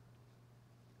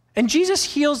 And Jesus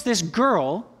heals this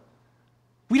girl.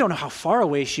 We don't know how far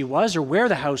away she was or where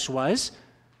the house was.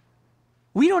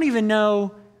 We don't even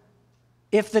know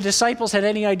if the disciples had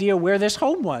any idea where this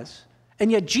home was.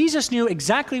 And yet Jesus knew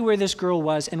exactly where this girl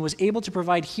was and was able to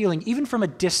provide healing even from a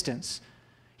distance.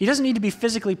 He doesn't need to be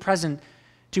physically present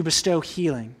to bestow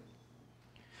healing.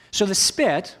 So the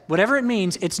spit, whatever it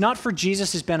means, it's not for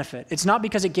Jesus' benefit. It's not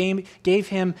because it gave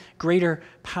him greater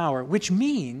power, which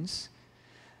means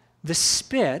the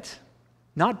spit,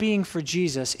 not being for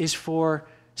Jesus, is for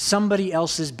somebody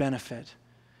else's benefit.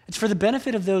 It's for the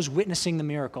benefit of those witnessing the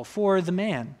miracle, for the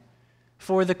man,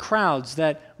 for the crowds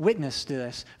that witnessed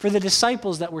this, for the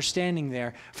disciples that were standing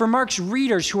there, for Mark's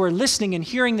readers who are listening and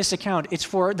hearing this account. It's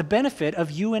for the benefit of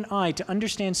you and I to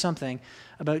understand something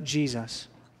about Jesus.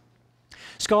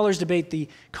 Scholars debate the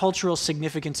cultural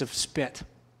significance of spit.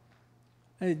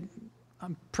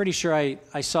 I'm pretty sure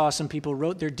I saw some people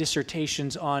wrote their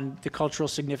dissertations on the cultural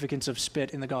significance of spit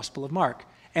in the Gospel of Mark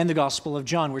and the Gospel of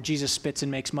John, where Jesus spits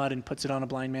and makes mud and puts it on a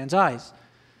blind man's eyes.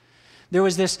 There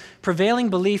was this prevailing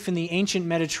belief in the ancient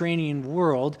Mediterranean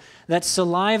world that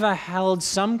saliva held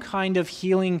some kind of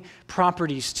healing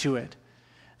properties to it,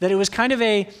 that it was kind of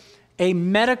a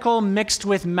medical mixed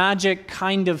with magic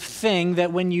kind of thing,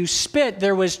 that when you spit,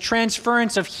 there was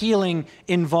transference of healing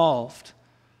involved.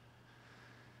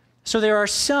 So there are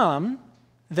some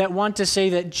that want to say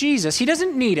that Jesus, he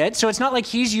doesn't need it, so it's not like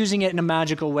he's using it in a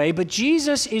magical way, but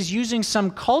Jesus is using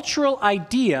some cultural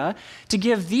idea to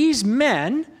give these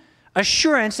men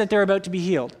assurance that they're about to be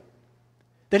healed.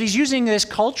 That he's using this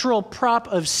cultural prop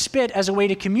of spit as a way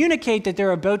to communicate that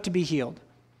they're about to be healed.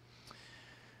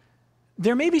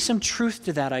 There may be some truth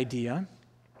to that idea,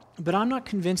 but I'm not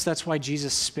convinced that's why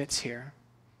Jesus spits here.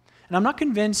 And I'm not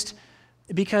convinced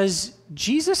because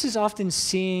Jesus is often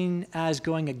seen as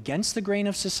going against the grain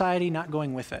of society, not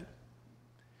going with it.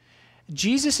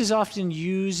 Jesus is often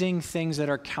using things that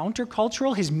are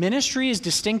countercultural. His ministry is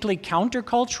distinctly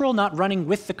countercultural, not running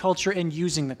with the culture and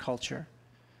using the culture.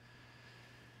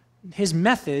 His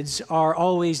methods are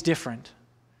always different.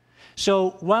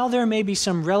 So while there may be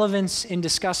some relevance in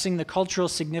discussing the cultural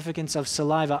significance of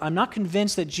saliva, I'm not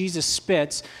convinced that Jesus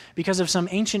spits because of some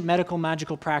ancient medical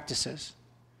magical practices.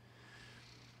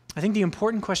 I think the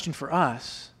important question for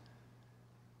us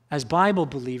as Bible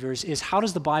believers is, how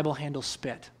does the Bible handle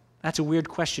spit? That's a weird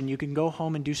question. You can go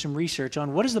home and do some research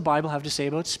on what does the Bible have to say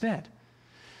about spit.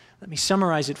 Let me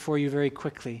summarize it for you very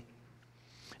quickly.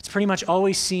 It's pretty much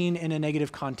always seen in a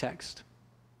negative context.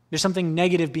 There's something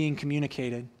negative being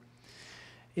communicated.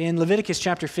 In Leviticus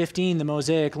chapter 15, the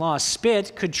Mosaic law,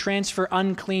 spit could transfer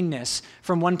uncleanness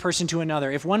from one person to another.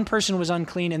 If one person was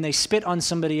unclean and they spit on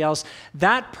somebody else,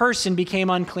 that person became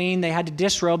unclean. They had to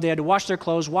disrobe, they had to wash their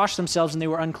clothes, wash themselves, and they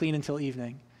were unclean until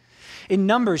evening. In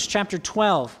Numbers chapter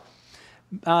 12,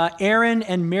 Aaron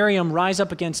and Miriam rise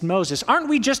up against Moses. Aren't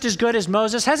we just as good as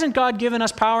Moses? Hasn't God given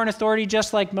us power and authority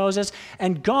just like Moses?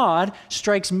 And God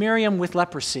strikes Miriam with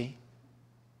leprosy.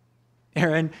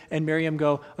 Aaron and Miriam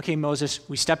go, okay, Moses,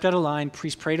 we stepped out of line.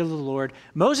 Please pray to the Lord.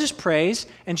 Moses prays,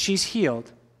 and she's healed.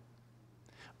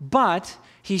 But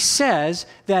he says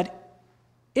that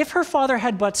if her father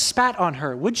had but spat on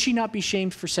her, would she not be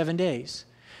shamed for 7 days?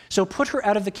 So put her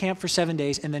out of the camp for 7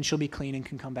 days, and then she'll be clean and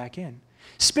can come back in.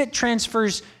 Spit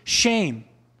transfers shame.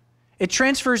 It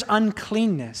transfers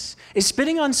uncleanness. Is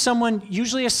spitting on someone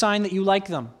usually a sign that you like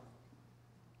them?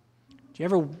 Do you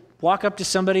ever walk up to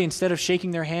somebody, instead of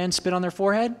shaking their hand, spit on their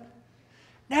forehead?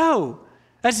 No.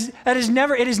 It is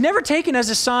never taken as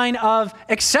a sign of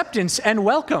acceptance and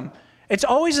welcome. It's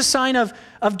always a sign of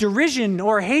derision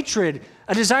or hatred.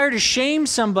 a desire to shame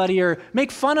somebody or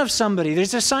make fun of somebody.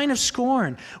 There's a sign of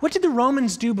scorn. What did the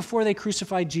Romans do before they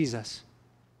crucified Jesus?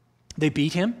 They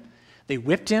beat him, they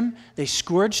whipped him, they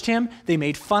scourged him, they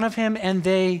made fun of him, and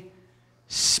they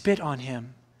spit on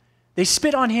him. They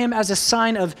spit on him as a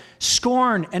sign of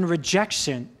scorn and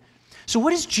rejection. So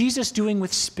what is Jesus doing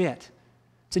with spit?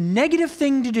 It's a negative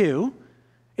thing to do.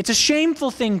 It's a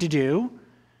shameful thing to do.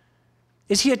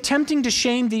 Is he attempting to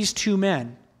shame these two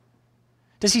men?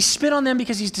 Does he spit on them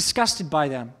because he's disgusted by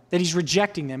them, that he's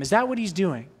rejecting them? Is that what he's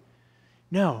doing?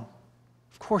 No,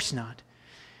 of course not.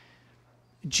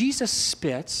 Jesus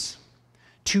spits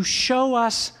to show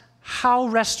us how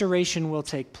restoration will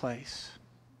take place.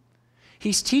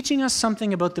 He's teaching us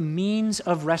something about the means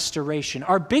of restoration.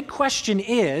 Our big question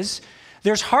is,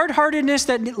 there's hard-heartedness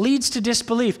that leads to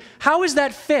disbelief. How is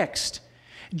that fixed?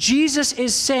 Jesus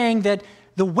is saying that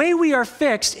the way we are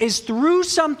fixed is through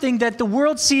something that the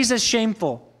world sees as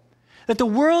shameful, that the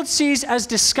world sees as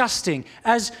disgusting,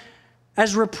 as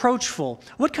reproachful.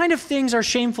 What kind of things are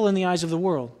shameful in the eyes of the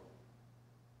world?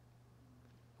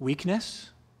 Weakness,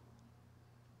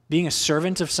 being a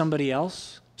servant of somebody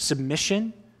else,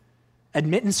 submission,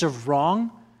 admittance of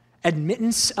wrong,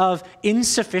 admittance of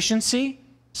insufficiency.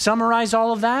 Summarize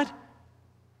all of that.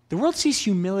 The world sees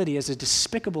humility as a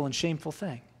despicable and shameful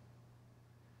thing.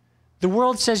 The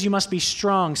world says you must be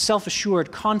strong,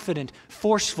 self-assured, confident,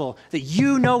 forceful, that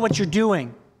you know what you're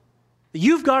doing, that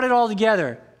you've got it all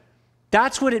together.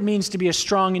 That's what it means to be a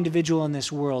strong individual in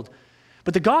this world.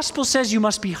 But the gospel says you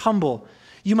must be humble.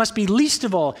 You must be least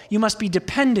of all. You must be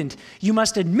dependent. You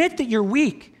must admit that you're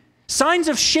weak. Signs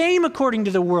of shame according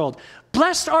to the world.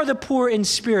 Blessed are the poor in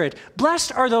spirit.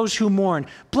 Blessed are those who mourn.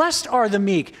 Blessed are the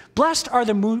meek. Blessed are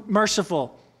the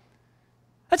merciful.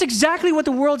 That's exactly what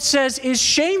the world says is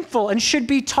shameful and should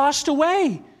be tossed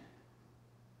away.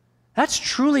 That's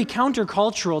truly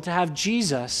countercultural to have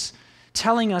Jesus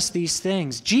telling us these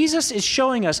things. Jesus is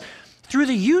showing us through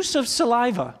the use of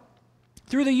saliva,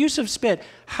 through the use of spit,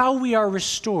 how we are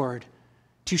restored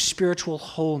to spiritual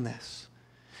wholeness.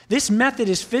 This method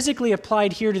is physically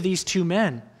applied here to these two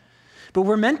men. But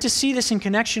we're meant to see this in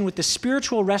connection with the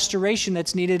spiritual restoration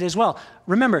that's needed as well.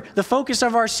 Remember, the focus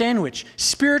of our sandwich,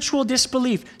 spiritual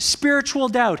disbelief, spiritual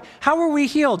doubt. How are we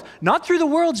healed? Not through the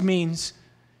world's means,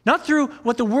 not through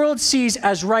what the world sees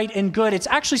as right and good. It's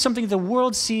actually something the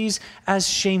world sees as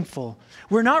shameful.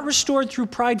 We're not restored through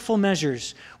prideful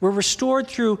measures. We're restored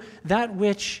through that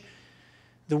which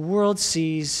the world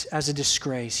sees as a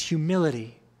disgrace,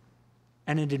 humility,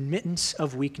 and an admittance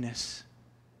of weakness.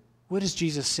 What is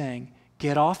Jesus saying?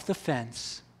 Get off the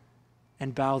fence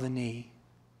and bow the knee.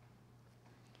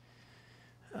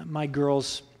 My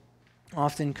girls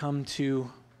often come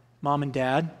to mom and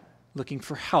dad looking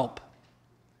for help,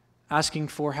 asking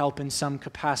for help in some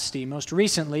capacity. Most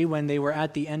recently, when they were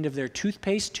at the end of their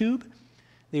toothpaste tube,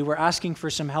 they were asking for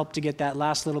some help to get that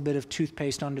last little bit of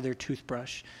toothpaste onto their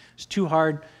toothbrush. It's too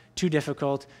hard, too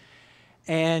difficult.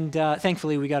 And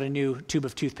thankfully, we got a new tube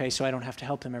of toothpaste, so I don't have to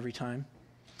help them every time.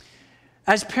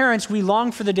 As parents, we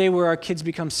long for the day where our kids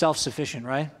become self-sufficient,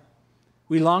 right?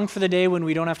 We long for the day when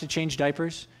we don't have to change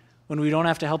diapers, when we don't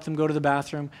have to help them go to the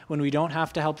bathroom, when we don't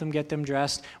have to help them get them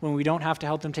dressed, when we don't have to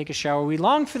help them take a shower. We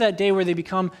long for that day where they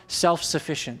become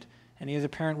self-sufficient. Any other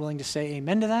parent willing to say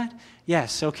amen to that?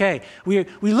 Yes, okay. We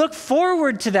look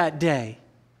forward to that day.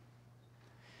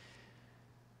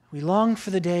 We long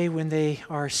for the day when they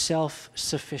are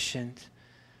self-sufficient.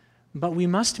 But we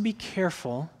must be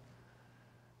careful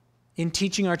in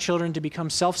teaching our children to become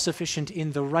self-sufficient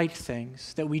in the right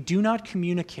things, that we do not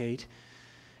communicate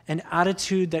an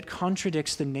attitude that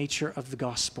contradicts the nature of the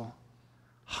gospel.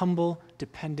 Humble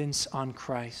dependence on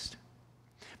Christ.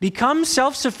 Become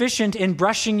self-sufficient in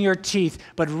brushing your teeth,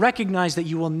 but recognize that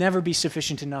you will never be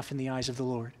sufficient enough in the eyes of the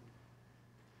Lord.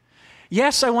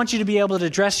 Yes, I want you to be able to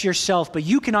dress yourself, but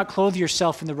you cannot clothe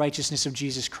yourself in the righteousness of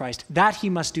Jesus Christ. That he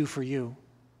must do for you.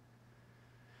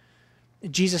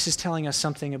 Jesus is telling us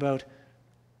something about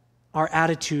our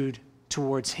attitude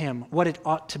towards him, what it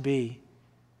ought to be.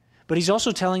 But he's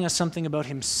also telling us something about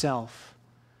himself,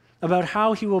 about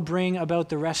how he will bring about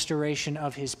the restoration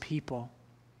of his people.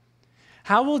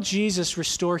 How will Jesus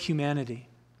restore humanity?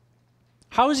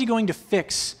 How is he going to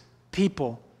fix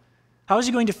people? How is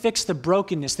he going to fix the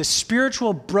brokenness, the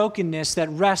spiritual brokenness that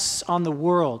rests on the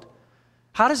world?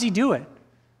 How does he do it?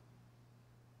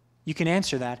 You can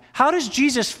answer that. How does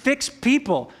Jesus fix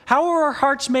people? How are our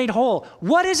hearts made whole?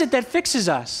 What is it that fixes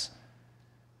us?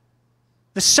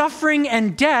 The suffering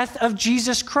and death of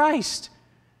Jesus Christ.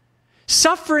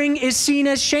 Suffering is seen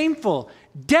as shameful.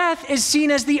 Death is seen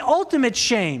as the ultimate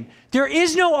shame. There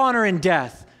is no honor in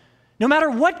death, no matter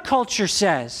what culture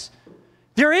says.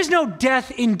 There is no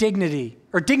death in dignity,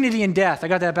 or dignity in death. I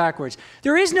got that backwards.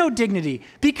 There is no dignity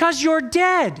because you're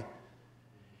dead.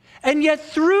 And yet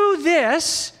through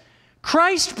this,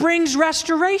 Christ brings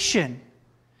restoration.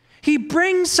 He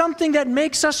brings something that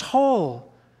makes us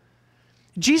whole.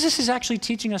 Jesus is actually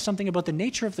teaching us something about the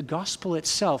nature of the gospel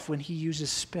itself when he uses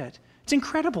spit. It's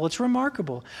incredible. It's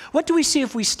remarkable. What do we see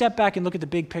if we step back and look at the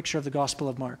big picture of the Gospel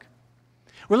of Mark?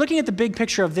 We're looking at the big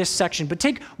picture of this section, but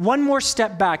take one more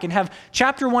step back and have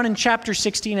chapter 1 and chapter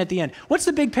 16 at the end. What's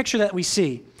the big picture that we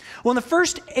see? Well, in the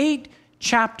first 8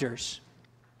 chapters,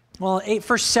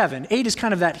 first 7, 8 is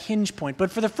kind of that hinge point,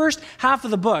 but for the first half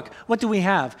of the book, what do we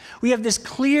have? We have this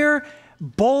clear,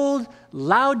 bold,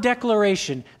 loud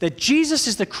declaration that Jesus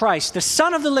is the Christ, the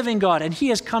Son of the living God, and he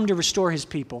has come to restore his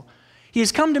people. He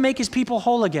has come to make his people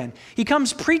whole again. He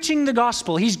comes preaching the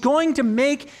gospel. He's going to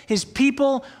make his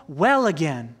people well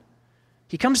again.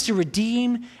 He comes to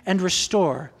redeem and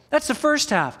restore. That's the first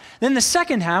half. Then the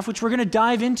second half, which we're going to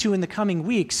dive into in the coming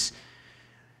weeks,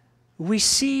 we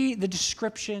see the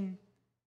description